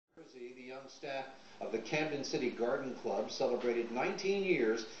young staff of the Camden City Garden Club celebrated 19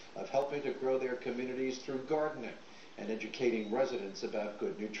 years of helping to grow their communities through gardening and educating residents about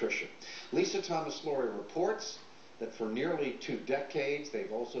good nutrition. Lisa Thomas-Laurie reports that for nearly 2 decades,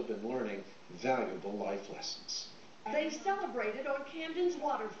 they've also been learning valuable life lessons. They celebrated on Camden's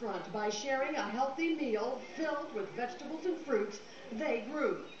waterfront by sharing a healthy meal filled with vegetables and fruits they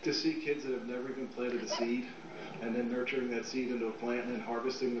grew. To see kids that have never even planted a seed and then nurturing that seed into a plant and then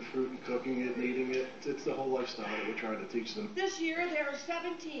harvesting the fruit and cooking it and eating it, it's the whole lifestyle that we're trying to teach them. This year there are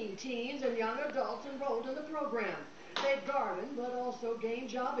 17 teens and young adults enrolled in the program. They've gardened but also gained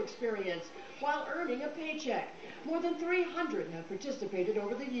job experience while earning a paycheck. More than 300 have participated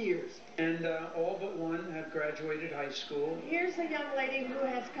over the years. And all but one have graduated high school. Here's a young lady who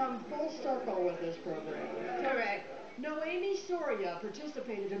has come full circle with this program. Correct. Noemi Soria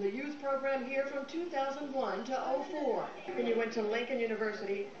participated in the youth program here from 2001 to 04. And you went to Lincoln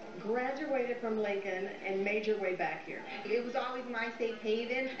University, graduated from Lincoln, and made your way back here. It was always my safe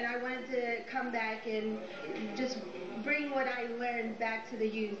haven, and I wanted to come back and just bring what I learned back to the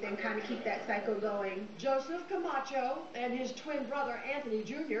youth and kind of keep that cycle going. Joseph Camacho and his twin brother Anthony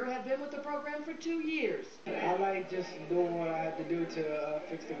Jr. have been with the program for 2 years. I like just doing what I had to do to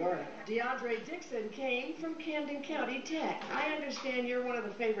fix the garden. DeAndre Dixon came from Camden County Tech. I understand you're one of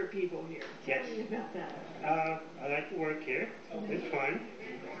the favorite people here. Yes. Tell me about that. I like to work here. It's fun.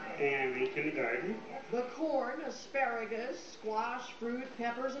 And eat in the garden. The corn, asparagus, squash, fruit,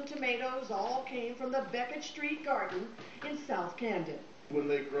 peppers, and tomatoes all came from the Beckett Street Garden in South Camden. When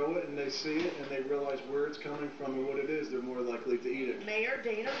they grow it and they see it and they realize where it's coming from and what it is, they're more likely to eat it. Mayor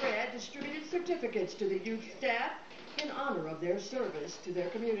Dana Redd distributed certificates to the youth staff in honor of their service to their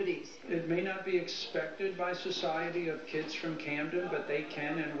communities. It may not be expected by society of kids from Camden, but they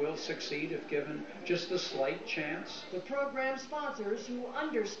can and will succeed if given just a slight chance. The program sponsors who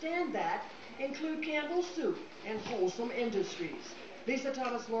understand that include Campbell Soup and Wholesome Industries. Lisa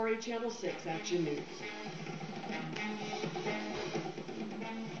Thomas-Laurie, Channel 6 Action News.